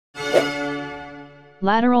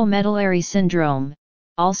Lateral medullary syndrome,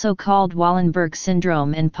 also called Wallenberg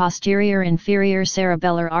syndrome and posterior inferior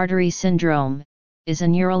cerebellar artery syndrome, is a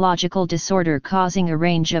neurological disorder causing a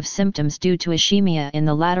range of symptoms due to ischemia in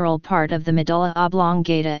the lateral part of the medulla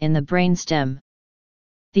oblongata in the brainstem.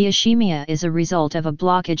 The ischemia is a result of a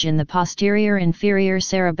blockage in the posterior inferior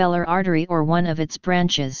cerebellar artery or one of its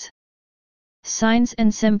branches. Signs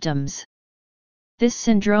and symptoms. This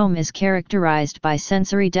syndrome is characterized by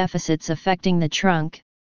sensory deficits affecting the trunk,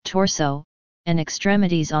 torso, and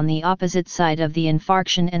extremities on the opposite side of the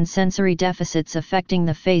infarction and sensory deficits affecting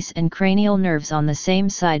the face and cranial nerves on the same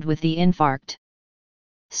side with the infarct.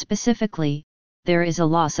 Specifically, there is a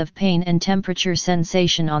loss of pain and temperature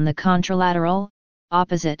sensation on the contralateral,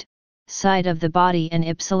 opposite, side of the body and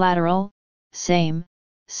ipsilateral, same,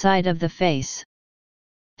 side of the face.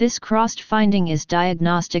 This crossed finding is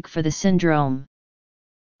diagnostic for the syndrome.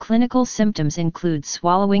 Clinical symptoms include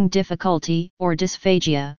swallowing difficulty or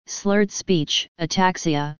dysphagia, slurred speech,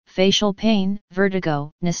 ataxia, facial pain, vertigo,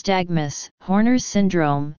 nystagmus, Horner's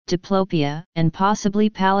syndrome, diplopia, and possibly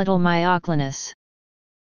palatal myoclonus.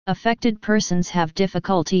 Affected persons have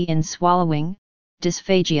difficulty in swallowing,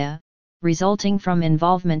 dysphagia, resulting from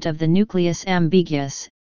involvement of the nucleus ambiguus,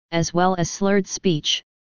 as well as slurred speech,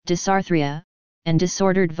 dysarthria, and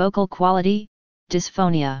disordered vocal quality,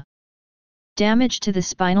 dysphonia. Damage to the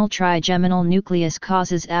spinal trigeminal nucleus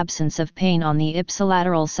causes absence of pain on the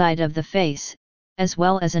ipsilateral side of the face, as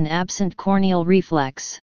well as an absent corneal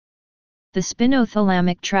reflex. The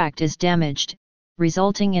spinothalamic tract is damaged,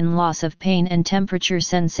 resulting in loss of pain and temperature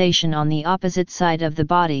sensation on the opposite side of the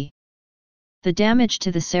body. The damage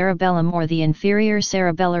to the cerebellum or the inferior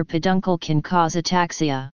cerebellar peduncle can cause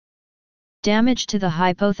ataxia. Damage to the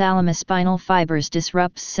hypothalamus spinal fibers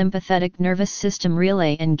disrupts sympathetic nervous system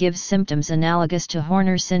relay and gives symptoms analogous to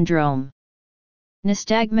Horner syndrome.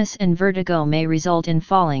 Nystagmus and vertigo may result in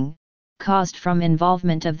falling, caused from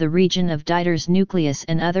involvement of the region of Dieter's nucleus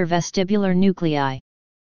and other vestibular nuclei.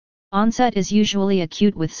 Onset is usually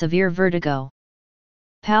acute with severe vertigo.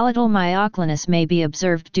 Palatal myoclonus may be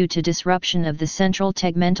observed due to disruption of the central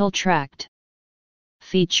tegmental tract.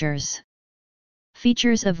 Features.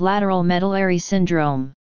 Features of lateral medullary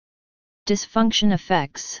syndrome. Dysfunction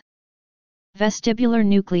effects. Vestibular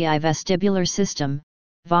nuclei, vestibular system,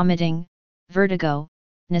 vomiting, vertigo,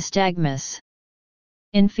 nystagmus.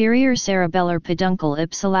 Inferior cerebellar peduncle,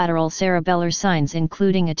 ipsilateral cerebellar signs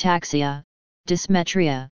including ataxia,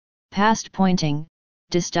 dysmetria, past pointing,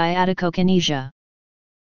 dysdiadochokinesia.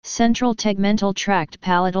 Central tegmental tract,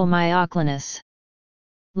 palatal myoclonus.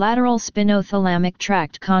 Lateral spinothalamic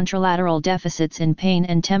tract, contralateral deficits in pain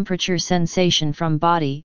and temperature sensation from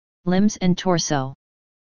body, limbs and torso.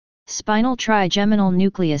 Spinal trigeminal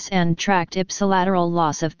nucleus and tract, ipsilateral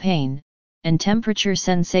loss of pain and temperature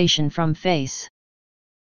sensation from face.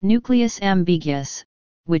 Nucleus ambiguus,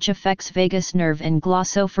 which affects vagus nerve and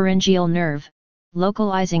glossopharyngeal nerve,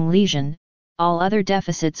 localizing lesion. All other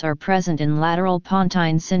deficits are present in lateral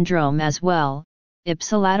pontine syndrome as well,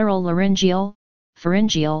 ipsilateral laryngeal,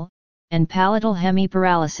 pharyngeal, and palatal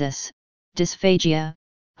hemiparalysis, dysphagia,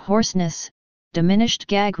 hoarseness, diminished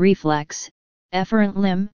gag reflex, efferent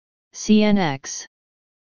limb, CNX.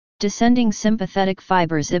 Descending sympathetic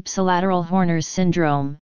fibers, ipsilateral Horner's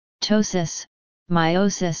syndrome, ptosis,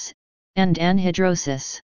 meiosis, and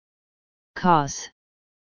anhidrosis. Cause.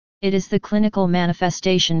 It is the clinical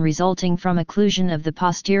manifestation resulting from occlusion of the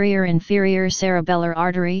posterior inferior cerebellar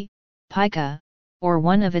artery, pica, or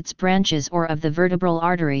one of its branches or of the vertebral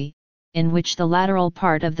artery, in which the lateral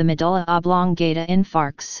part of the medulla oblongata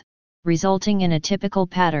infarcts, resulting in a typical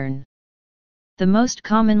pattern. The most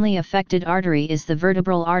commonly affected artery is the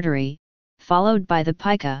vertebral artery, followed by the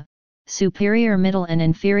pica, superior middle and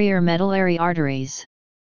inferior medullary arteries.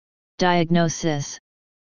 Diagnosis.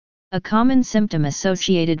 A common symptom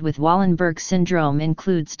associated with Wallenberg syndrome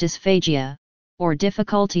includes dysphagia, or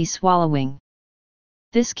difficulty swallowing.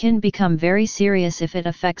 This can become very serious if it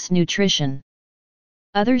affects nutrition.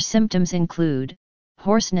 Other symptoms include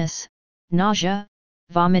hoarseness, nausea,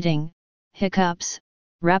 vomiting, hiccups,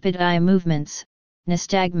 rapid eye movements,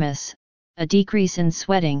 nystagmus, a decrease in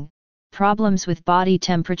sweating, problems with body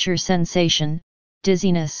temperature sensation,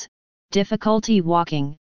 dizziness, difficulty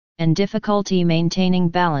walking, and difficulty maintaining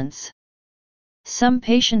balance. Some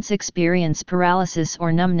patients experience paralysis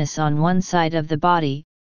or numbness on one side of the body,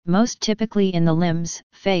 most typically in the limbs,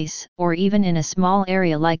 face, or even in a small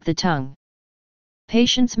area like the tongue.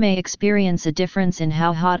 Patients may experience a difference in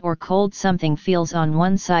how hot or cold something feels on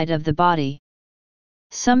one side of the body.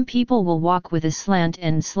 Some people will walk with a slant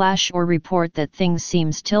and slash or report that things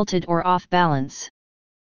seems tilted or off balance.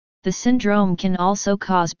 The syndrome can also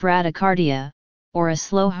cause bradycardia, or a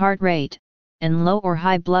slow heart rate, and low or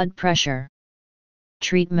high blood pressure.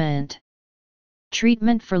 Treatment.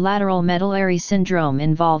 Treatment for lateral medullary syndrome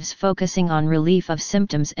involves focusing on relief of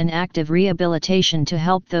symptoms and active rehabilitation to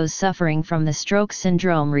help those suffering from the stroke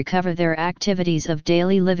syndrome recover their activities of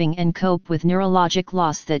daily living and cope with neurologic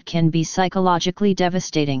loss that can be psychologically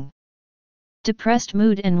devastating. Depressed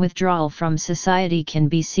mood and withdrawal from society can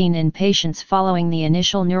be seen in patients following the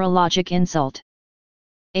initial neurologic insult.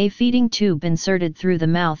 A feeding tube inserted through the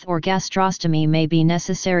mouth or gastrostomy may be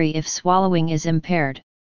necessary if swallowing is impaired.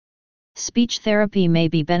 Speech therapy may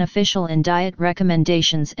be beneficial in diet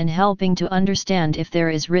recommendations and helping to understand if there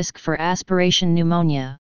is risk for aspiration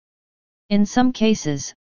pneumonia. In some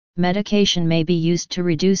cases, medication may be used to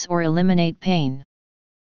reduce or eliminate pain.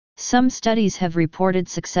 Some studies have reported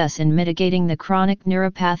success in mitigating the chronic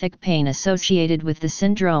neuropathic pain associated with the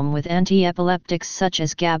syndrome with antiepileptics such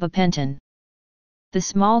as gabapentin. The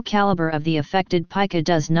small caliber of the affected pica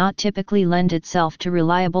does not typically lend itself to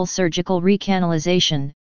reliable surgical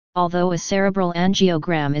recanalization, although a cerebral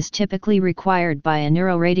angiogram is typically required by a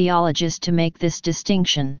neuroradiologist to make this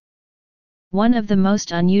distinction. One of the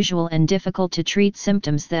most unusual and difficult to treat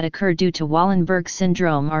symptoms that occur due to Wallenberg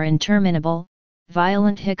syndrome are interminable,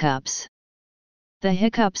 violent hiccups. The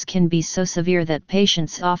hiccups can be so severe that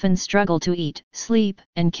patients often struggle to eat, sleep,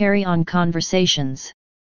 and carry on conversations.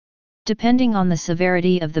 Depending on the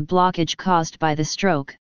severity of the blockage caused by the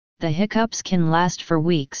stroke, the hiccups can last for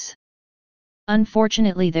weeks.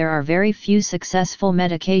 Unfortunately, there are very few successful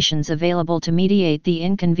medications available to mediate the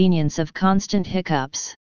inconvenience of constant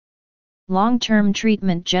hiccups. Long-term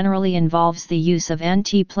treatment generally involves the use of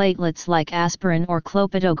antiplatelets like aspirin or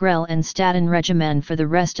clopidogrel and statin regimen for the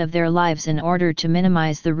rest of their lives in order to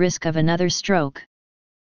minimize the risk of another stroke.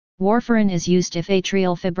 Warfarin is used if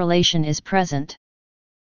atrial fibrillation is present.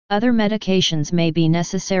 Other medications may be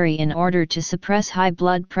necessary in order to suppress high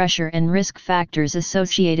blood pressure and risk factors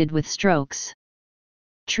associated with strokes.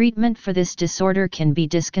 Treatment for this disorder can be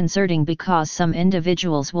disconcerting because some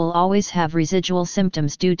individuals will always have residual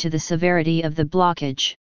symptoms due to the severity of the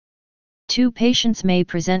blockage. Two patients may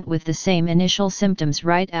present with the same initial symptoms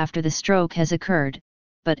right after the stroke has occurred,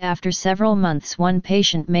 but after several months one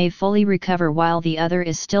patient may fully recover while the other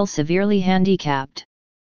is still severely handicapped.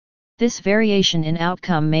 This variation in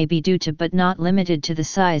outcome may be due to but not limited to the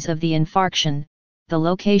size of the infarction, the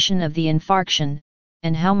location of the infarction,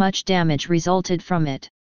 and how much damage resulted from it.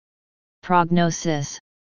 Prognosis.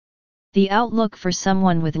 The outlook for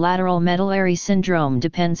someone with lateral medullary syndrome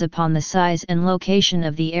depends upon the size and location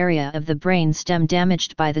of the area of the brain stem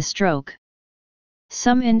damaged by the stroke.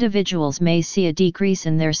 Some individuals may see a decrease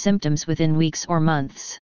in their symptoms within weeks or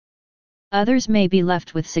months. Others may be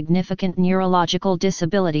left with significant neurological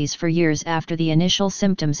disabilities for years after the initial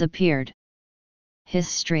symptoms appeared.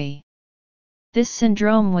 History. This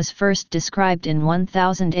syndrome was first described in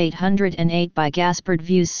 1808 by Gaspard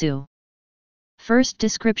Vuessu. First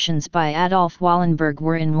descriptions by Adolf Wallenberg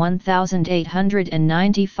were in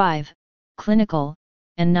 1895, clinical,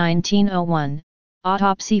 and 1901,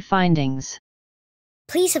 autopsy findings.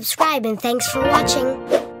 Please subscribe and thanks for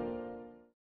watching.